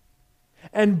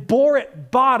 and bore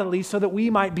it bodily so that we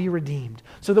might be redeemed,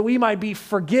 so that we might be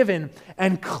forgiven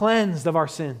and cleansed of our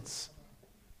sins.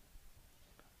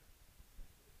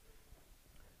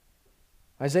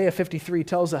 Isaiah 53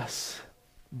 tells us,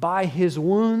 by his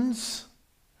wounds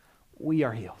we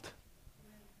are healed.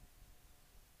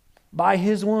 By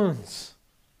his wounds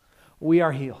we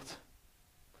are healed.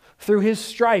 Through his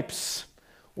stripes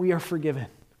we are forgiven.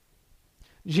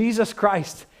 Jesus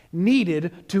Christ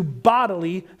needed to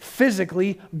bodily,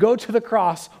 physically go to the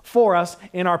cross for us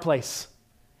in our place.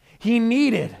 He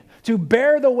needed to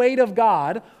bear the weight of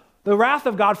God, the wrath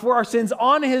of God for our sins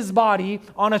on his body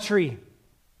on a tree.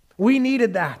 We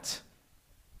needed that.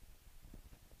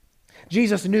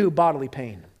 Jesus knew bodily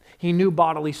pain. He knew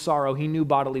bodily sorrow. He knew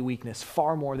bodily weakness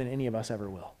far more than any of us ever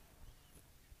will.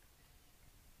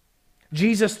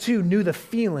 Jesus too knew the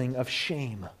feeling of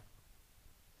shame.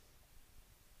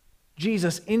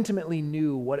 Jesus intimately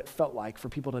knew what it felt like for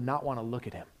people to not want to look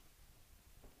at him.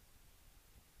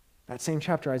 That same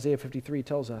chapter, Isaiah 53,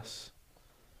 tells us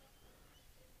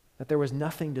that there was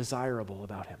nothing desirable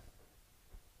about him.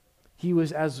 He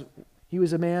was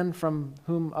a man from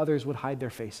whom others would hide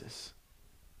their faces.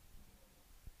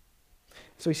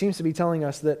 So he seems to be telling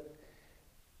us that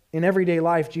in everyday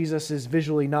life, Jesus is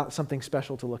visually not something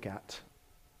special to look at.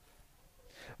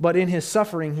 But in his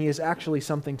suffering, he is actually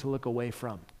something to look away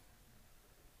from.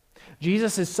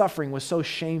 Jesus' suffering was so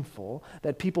shameful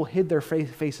that people hid their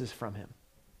faces from him.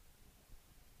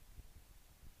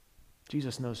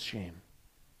 Jesus knows shame.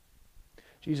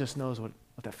 Jesus knows what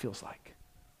that feels like.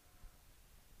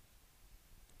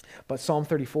 But Psalm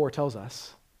 34 tells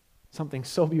us something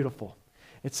so beautiful.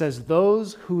 It says,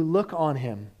 those who look on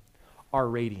him are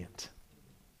radiant.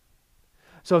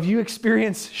 So if you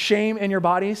experience shame in your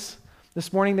bodies,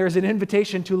 this morning there's an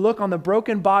invitation to look on the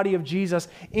broken body of Jesus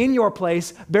in your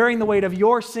place, bearing the weight of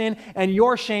your sin and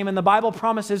your shame. And the Bible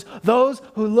promises those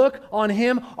who look on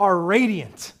him are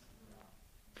radiant,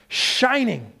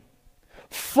 shining,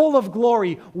 full of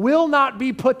glory, will not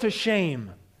be put to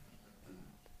shame.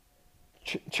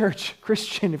 Church,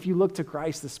 Christian, if you look to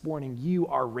Christ this morning, you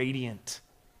are radiant.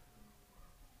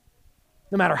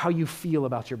 No matter how you feel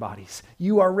about your bodies,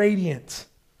 you are radiant.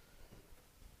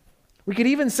 We could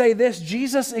even say this,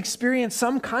 Jesus experienced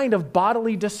some kind of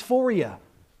bodily dysphoria.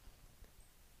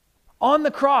 On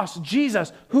the cross,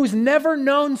 Jesus, who's never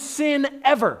known sin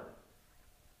ever,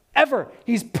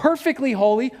 he's perfectly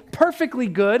holy, perfectly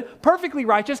good, perfectly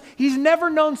righteous. He's never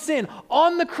known sin.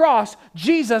 On the cross,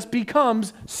 Jesus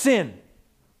becomes sin.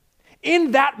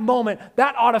 In that moment,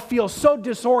 that ought to feel so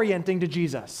disorienting to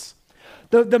Jesus.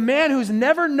 The man who's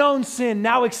never known sin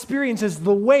now experiences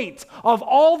the weight of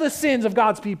all the sins of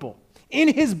God's people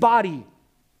in his body.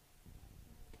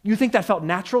 You think that felt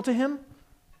natural to him?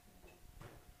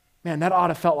 Man, that ought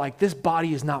to felt like, this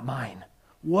body is not mine.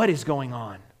 What is going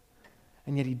on?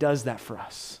 And yet he does that for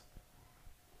us.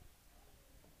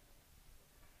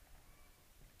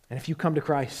 And if you come to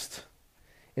Christ,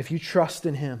 if you trust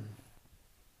in him,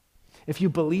 if you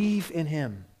believe in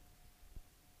him,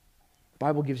 the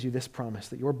Bible gives you this promise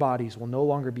that your bodies will no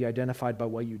longer be identified by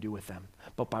what you do with them,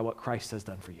 but by what Christ has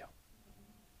done for you.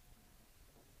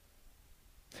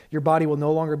 Your body will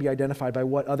no longer be identified by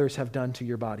what others have done to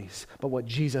your bodies, but what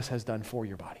Jesus has done for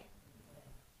your body.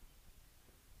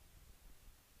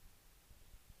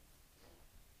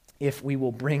 If we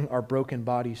will bring our broken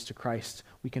bodies to Christ,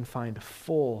 we can find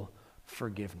full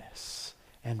forgiveness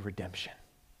and redemption.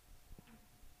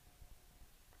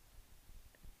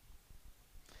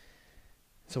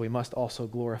 So we must also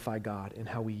glorify God in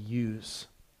how we use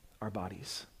our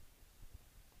bodies.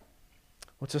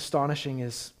 What's astonishing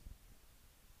is,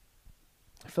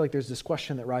 I feel like there's this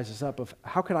question that rises up of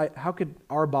how could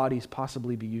our bodies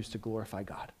possibly be used to glorify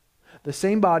God? The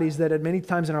same bodies that at many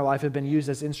times in our life have been used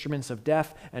as instruments of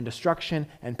death and destruction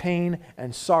and pain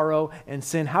and sorrow and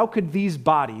sin. How could these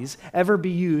bodies ever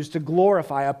be used to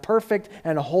glorify a perfect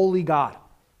and holy God?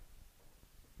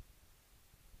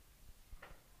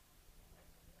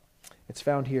 It's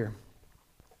found here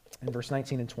in verse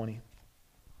 19 and 20,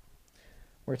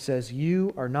 where it says,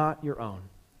 "You are not your own,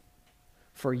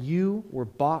 for you were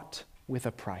bought with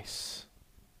a price.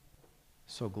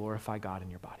 So glorify God in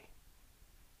your body."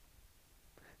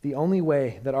 The only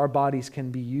way that our bodies can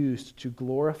be used to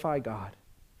glorify God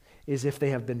is if they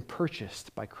have been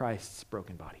purchased by Christ's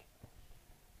broken body.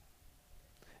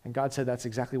 And God said that's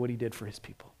exactly what he did for his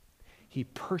people. He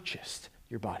purchased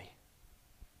your body.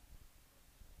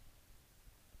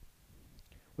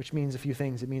 Which means a few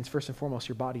things. It means, first and foremost,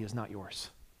 your body is not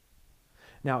yours.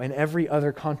 Now, in every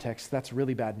other context, that's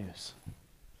really bad news.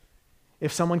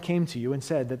 If someone came to you and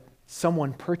said that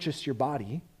someone purchased your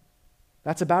body,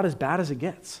 that's about as bad as it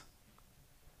gets.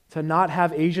 To not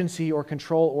have agency or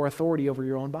control or authority over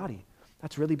your own body.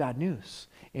 That's really bad news.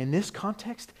 In this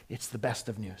context, it's the best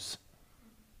of news.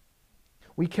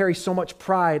 We carry so much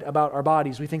pride about our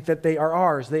bodies. We think that they are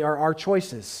ours. They are our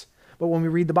choices. But when we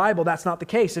read the Bible, that's not the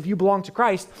case. If you belong to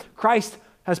Christ, Christ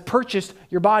has purchased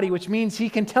your body, which means he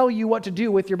can tell you what to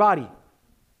do with your body.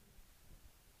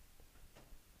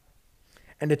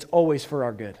 And it's always for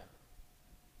our good.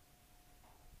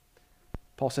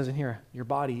 Paul says in here, your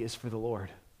body is for the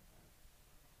Lord.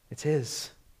 It's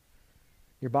his.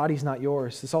 Your body's not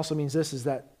yours. This also means this, is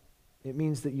that it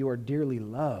means that you are dearly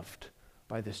loved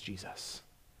by this Jesus.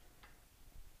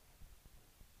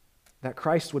 That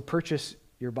Christ would purchase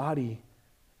your body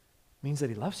means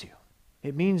that he loves you.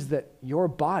 It means that your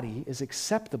body is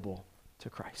acceptable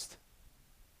to Christ.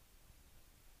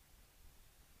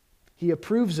 He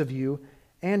approves of you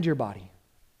and your body.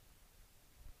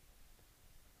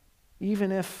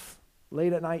 Even if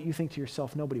late at night you think to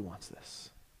yourself, nobody wants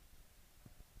this.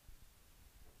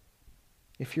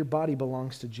 If your body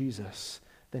belongs to Jesus,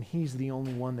 then he's the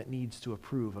only one that needs to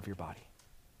approve of your body.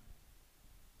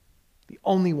 The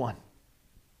only one.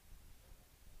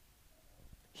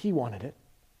 He wanted it.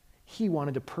 He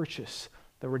wanted to purchase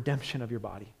the redemption of your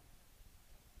body.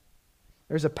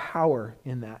 There's a power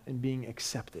in that, in being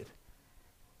accepted.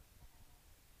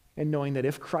 And knowing that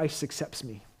if Christ accepts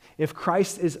me, if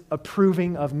Christ is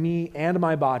approving of me and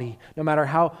my body, no matter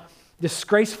how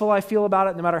disgraceful I feel about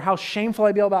it, no matter how shameful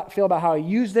I feel about how I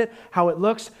used it, how it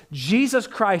looks, Jesus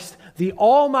Christ, the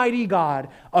Almighty God,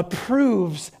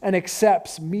 approves and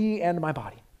accepts me and my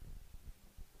body.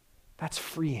 That's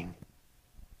freeing.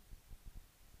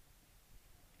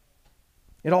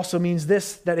 It also means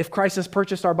this, that if Christ has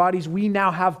purchased our bodies, we now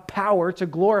have power to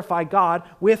glorify God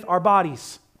with our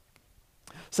bodies.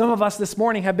 Some of us this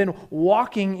morning have been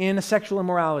walking in sexual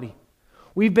immorality.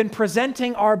 We've been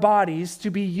presenting our bodies to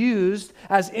be used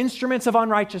as instruments of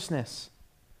unrighteousness.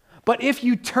 But if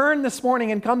you turn this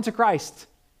morning and come to Christ,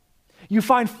 you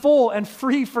find full and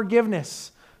free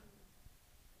forgiveness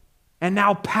and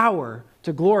now power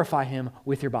to glorify him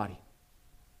with your body.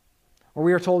 Or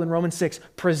we are told in Romans 6,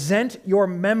 present your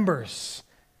members,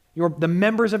 the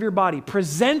members of your body,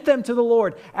 present them to the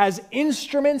Lord as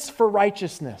instruments for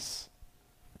righteousness.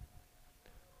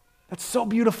 That's so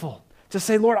beautiful to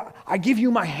say, Lord, I give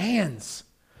you my hands.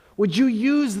 Would you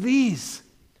use these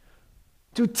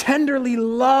to tenderly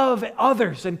love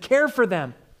others and care for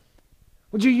them?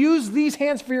 Would you use these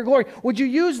hands for your glory? Would you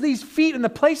use these feet in the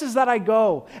places that I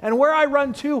go and where I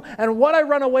run to and what I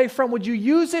run away from? Would you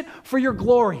use it for your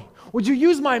glory? Would you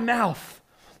use my mouth,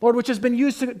 Lord, which has been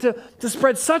used to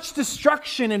spread such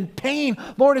destruction and pain?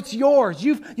 Lord, it's yours.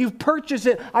 You've purchased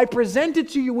it. I present it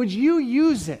to you. Would you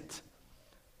use it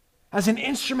as an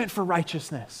instrument for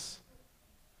righteousness?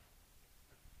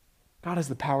 God has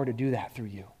the power to do that through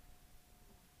you.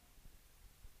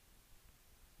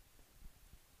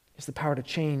 He has the power to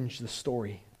change the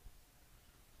story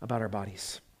about our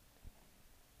bodies.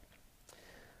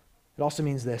 It also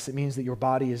means this. It means that your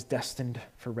body is destined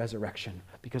for resurrection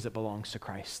because it belongs to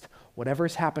Christ. Whatever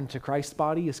has happened to Christ's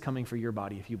body is coming for your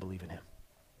body if you believe in him.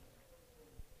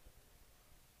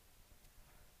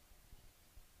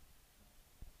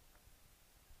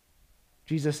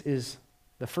 Jesus is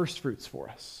the first fruits for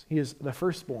us. He is the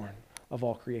firstborn of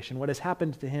all creation. What has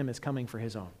happened to him is coming for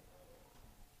his own.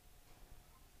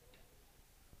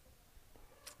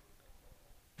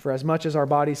 For as much as our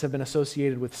bodies have been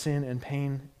associated with sin and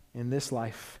pain in this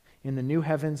life, in the new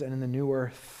heavens and in the new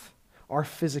earth, our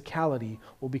physicality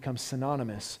will become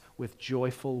synonymous with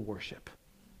joyful worship.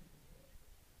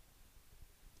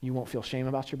 You won't feel shame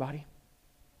about your body.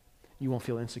 You won't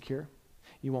feel insecure.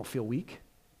 You won't feel weak.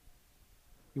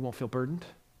 You won't feel burdened.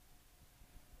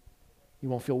 You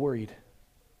won't feel worried.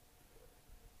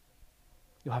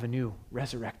 You'll have a new,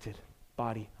 resurrected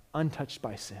body, untouched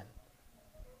by sin,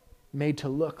 made to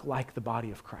look like the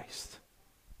body of Christ.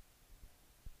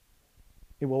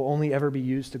 It will only ever be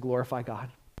used to glorify God,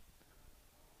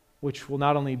 which will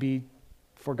not only be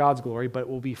for God's glory, but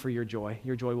will be for your joy.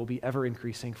 Your joy will be ever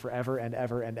increasing forever and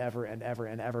ever and ever and ever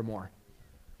and ever more.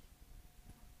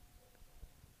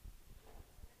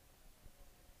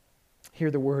 Hear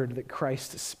the word that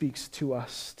Christ speaks to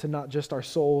us, to not just our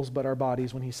souls, but our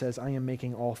bodies, when he says, I am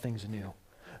making all things new.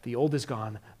 The old is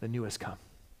gone, the new has come.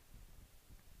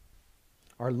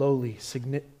 Our lowly,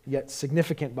 yet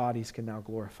significant bodies can now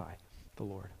glorify the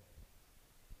Lord.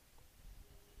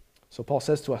 So Paul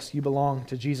says to us, you belong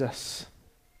to Jesus.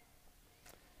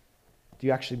 Do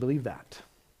you actually believe that?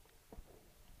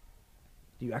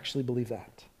 Do you actually believe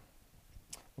that?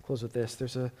 We'll close with this.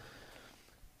 There's a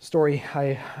story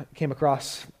I came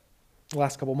across the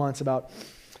last couple months about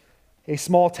a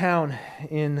small town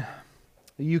in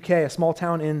the UK, a small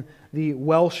town in the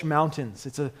Welsh mountains.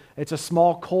 It's a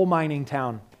small coal mining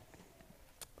town,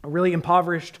 a really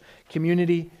impoverished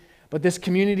community, but this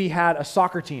community had a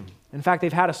soccer team. In fact,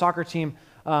 they've had a soccer team.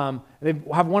 They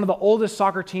have one of the oldest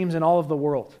soccer teams in all of the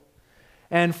world.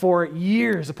 And for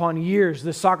years upon years,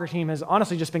 this soccer team has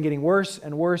honestly just been getting worse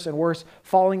and worse and worse,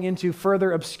 falling into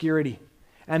further obscurity.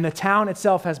 And the town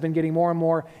itself has been getting more and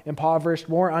more impoverished,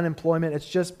 more unemployment. It's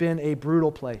just been a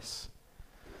brutal place.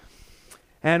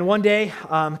 And one day,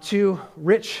 two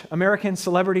rich American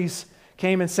celebrities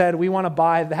came and said, we want to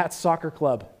buy that soccer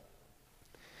club.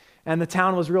 And the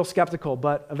town was real skeptical,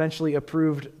 but eventually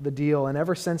approved the deal. And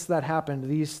ever since that happened,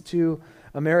 these two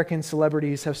American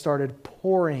celebrities have started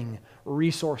pouring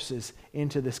resources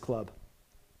into this club.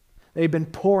 They've been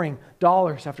pouring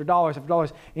dollars after dollars after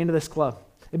dollars into this club.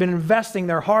 They've been investing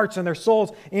their hearts and their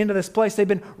souls into this place. They've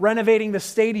been renovating the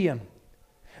stadium.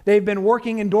 They've been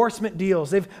working endorsement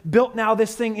deals. They've built now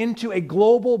this thing into a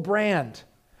global brand.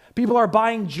 People are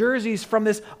buying jerseys from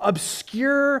this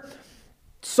obscure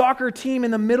soccer team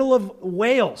in the middle of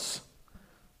Wales.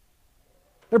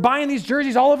 They're buying these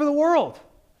jerseys all over the world.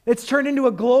 It's turned into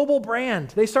a global brand.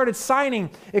 They started signing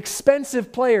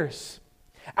expensive players,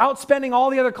 outspending all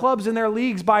the other clubs in their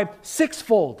leagues by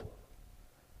sixfold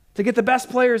to get the best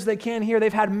players they can here.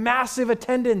 They've had massive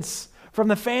attendance from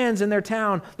the fans in their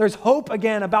town. There's hope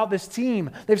again about this team.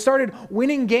 They've started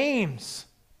winning games.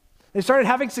 They've started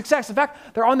having success. In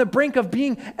fact, they're on the brink of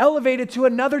being elevated to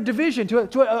another division,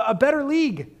 to a better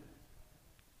league.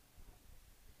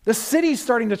 The city's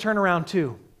starting to turn around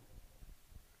too.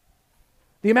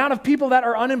 The amount of people that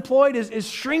are unemployed is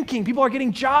shrinking. People are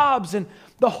getting jobs, and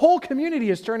the whole community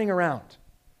is turning around.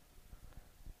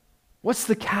 What's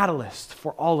the catalyst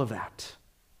for all of that?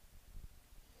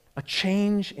 A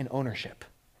change in ownership.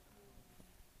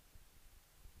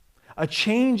 A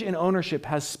change in ownership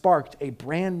has sparked a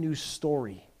brand new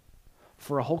story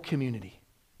for a whole community,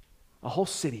 a whole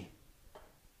city,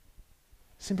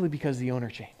 simply because the owner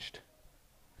changed.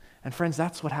 And friends,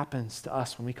 that's what happens to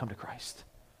us when we come to Christ.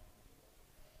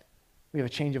 We have a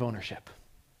change of ownership.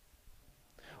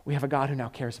 We have a God who now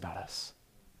cares about us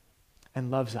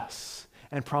and loves us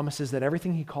and promises that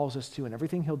everything he calls us to and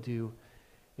everything he'll do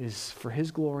is for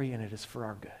his glory and it is for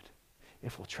our good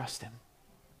if we'll trust him.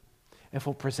 If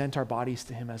we'll present our bodies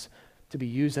to him as to be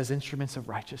used as instruments of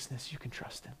righteousness, you can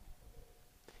trust him.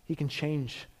 He can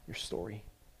change your story.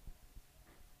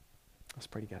 Let's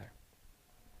pray together.